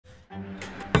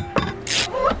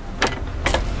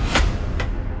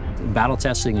Battle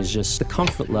testing is just the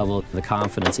comfort level, the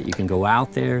confidence that you can go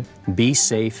out there, be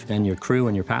safe, and your crew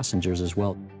and your passengers as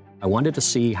well. I wanted to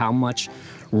see how much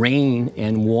rain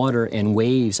and water and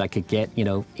waves I could get,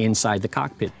 inside the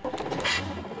cockpit.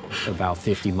 About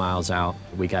 50 miles out,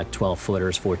 we got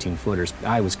 12-footers, 14-footers.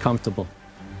 I was comfortable.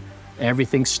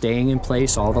 Everything's staying in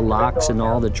place, all the locks and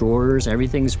all the drawers,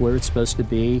 everything's where it's supposed to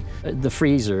be. The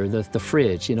freezer, the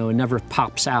fridge, it never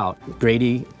pops out.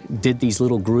 Grady did these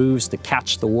little grooves to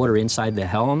catch the water inside the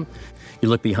helm. You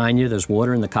look behind you, there's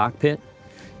water in the cockpit.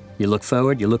 You look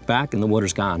forward, you look back, and the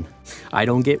water's gone. I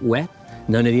don't get wet.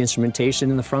 None of the instrumentation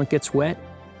in the front gets wet.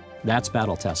 That's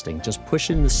battle testing, just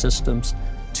pushing the systems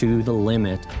to the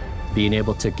limit, being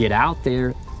able to get out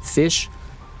there, fish,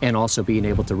 and also being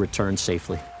able to return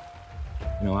safely.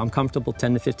 I'm comfortable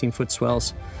 10 to 15 foot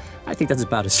swells. I think that's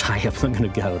about as high up I'm gonna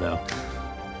go though.